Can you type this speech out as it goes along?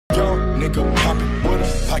nigga poppin' with a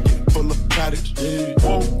pocket full of cottage.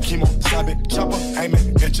 Whoa, chemo, stop it, chopper,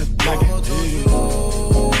 aiming at your nugget.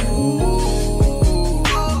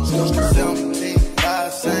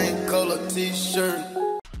 Same color t-shirt.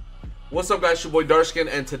 What's up, guys? It's your boy Darkskin,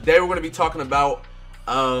 and today we're going to be talking about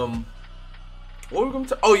what we're going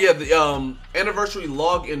to the anniversary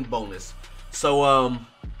login bonus. So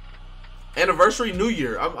anniversary New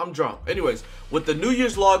Year. I'm drunk. Anyways, with the New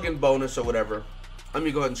Year's login bonus or whatever, let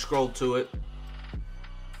me go ahead and scroll to it.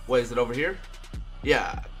 Wait, is it over here?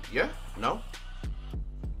 Yeah. No,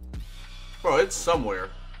 bro, it's somewhere.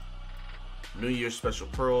 New Year's special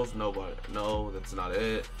pearls. Nobody. No, that's not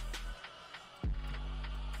it.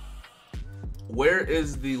 Where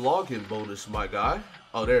is the login bonus, my guy?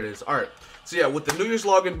 Oh, there it is. All right. So yeah, with the New Year's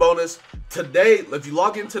login bonus today, if you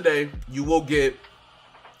log in today, you will get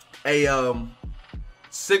a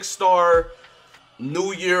 6-star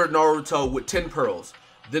New Year Naruto with 10 pearls.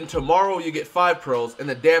 Then tomorrow you get 5 pearls, and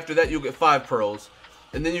the day after that you'll get 5 pearls,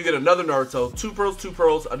 and then you get another Naruto, 2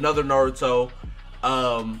 pearls, another Naruto,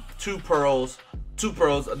 2 pearls,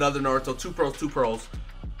 another Naruto, 2 pearls,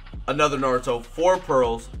 another Naruto, 4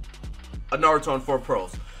 pearls, a Naruto and 4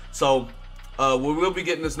 pearls. So we will be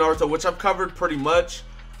getting this Naruto, which I've covered pretty much.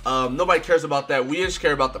 Nobody cares about that. We just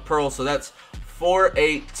care about the pearls. So that's 4,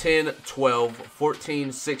 8, 10, 12,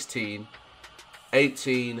 14, 16,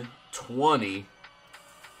 18, 20,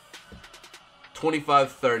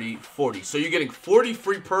 25, 30, 40. So you're getting 40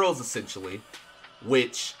 free pearls essentially,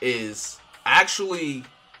 which is actually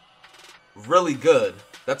really good.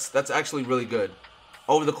 That's actually really good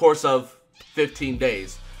over the course of 15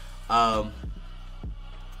 days.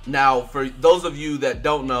 Now, for those of you that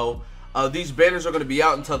don't know, these banners are going to be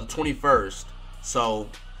out until the 21st. So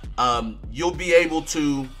you'll be able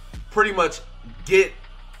to pretty much get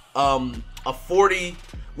a 40.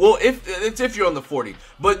 Well, if you're on the 40,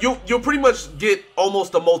 but you'll pretty much get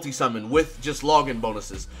almost a multi-summon with just login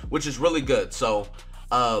bonuses, which is really good. So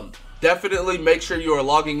definitely make sure you are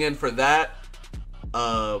logging in for that.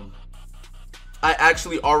 I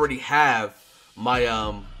actually already have my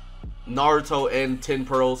Naruto and 10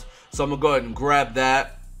 pearls, so I'm gonna go ahead and grab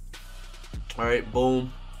that. All right,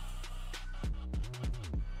 boom.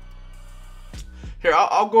 Here,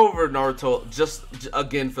 I'll go over Naruto just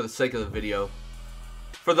again for the sake of the video.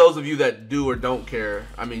 For those of you that do or don't care,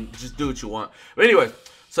 I mean, just do what you want. But anyway,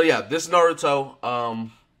 so yeah, this Naruto,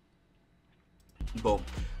 boom.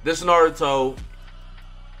 This Naruto,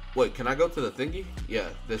 wait, can I go to the thingy? Yeah,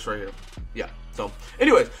 this right here. Yeah, so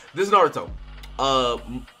anyways, this Naruto,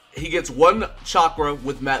 he gets 1 chakra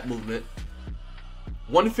with map movement,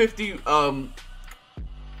 150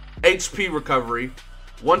 HP recovery,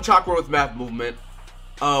 1 chakra with map movement,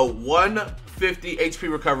 150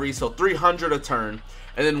 HP recovery, so 300 a turn,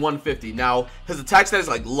 and then 150. Now, his attack stat is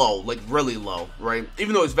like low, like really low, right?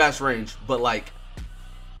 Even though it's vast range, but like,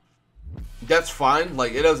 that's fine.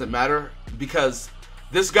 Like, it doesn't matter because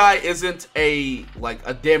this guy isn't a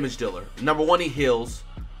damage dealer. Number one, he heals,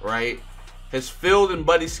 right? His field and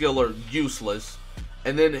buddy skill are useless,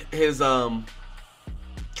 and then his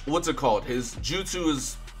what's it called? His jutsu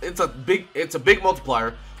is it's a big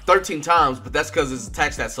multiplier, 13 times, but that's because his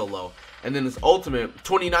attack stat's so low. And then his ultimate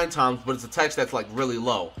 29 times, but his attack stat's like really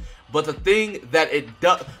low. But the thing that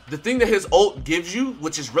his ult gives you,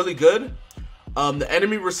 which is really good, the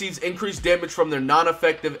enemy receives increased damage from their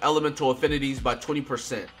non-effective elemental affinities by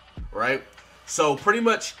 20%, right? So pretty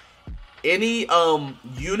much any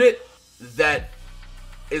unit that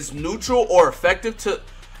is neutral or effective to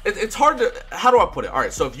it's hard to, how do I put it? All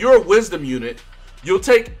right, so if you're a wisdom unit, you'll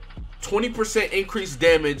take 20% increased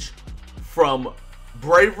damage from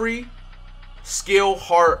bravery, skill,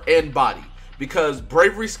 heart, and body, because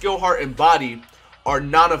bravery, skill, heart, and body are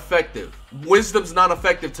non-effective. Wisdom's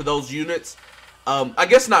non-effective to those units. I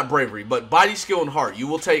guess not bravery, but body, skill, and heart. You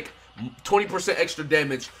will take 20% extra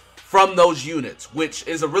damage from those units, which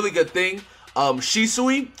is a really good thing.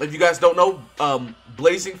 Shisui, if you guys don't know,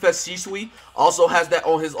 Blazing Fest Shisui also has that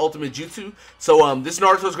on his ultimate jutsu. So this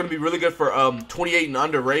Naruto is going to be really good for 28 and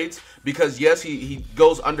under raids, because yes, he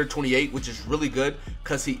goes under 28, which is really good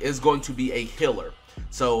because he is going to be a healer.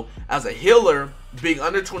 So as a healer, being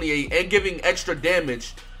under 28 and giving extra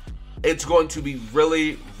damage, it's going to be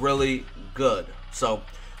really, really good. So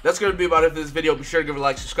that's going to be about it for this video. Be sure to give it a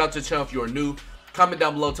like, subscribe to the channel if you are new. Comment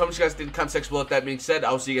down below. Tell me what you guys think in the comment section below. With that being said,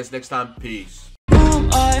 I will see you guys next time. Peace.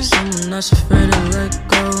 Someone that's afraid to let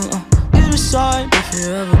go. You decide if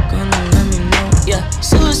you're ever gonna let me know. Yeah,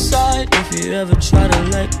 suicide if you ever try to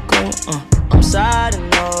let go. I'm sad, I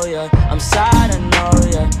know, yeah. I'm sad, I know,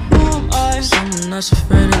 yeah. Who am I? Someone that's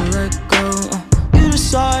afraid to let go. You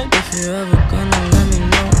decide if you're ever gonna let me know.